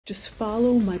Just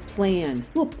follow my plan.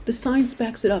 Look, the science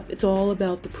backs it up. It's all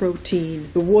about the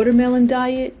protein. The watermelon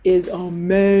diet is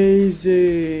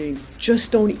amazing.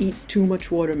 Just don't eat too much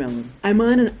watermelon. I'm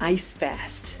on an ice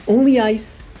fast. Only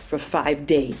ice for 5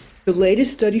 days. The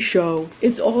latest studies show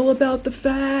it's all about the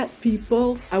fat,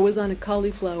 people. I was on a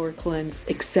cauliflower cleanse,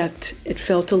 except it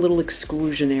felt a little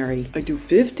exclusionary. I do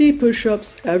 50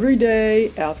 push-ups every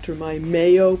day after my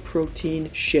mayo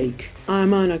protein shake.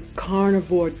 I'm on a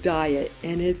carnivore diet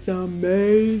and it's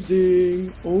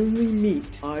amazing. Only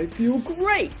meat. I feel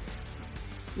great.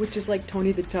 Which is like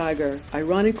Tony the Tiger.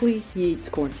 Ironically, he eats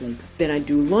cornflakes. Then I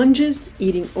do lunges,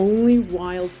 eating only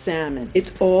wild salmon.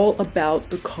 It's all about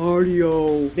the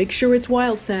cardio. Make sure it's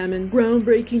wild salmon.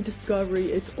 Groundbreaking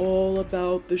discovery. It's all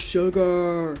about the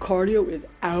sugar. Cardio is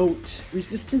out.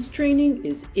 Resistance training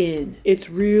is in. It's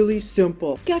really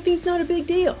simple. Caffeine's not a big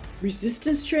deal.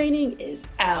 Resistance training is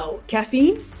out.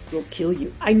 Caffeine will kill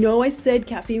you. I know I said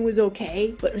caffeine was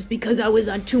okay, but it was because I was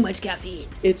on too much caffeine.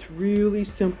 It's really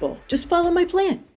simple. Just follow my plan.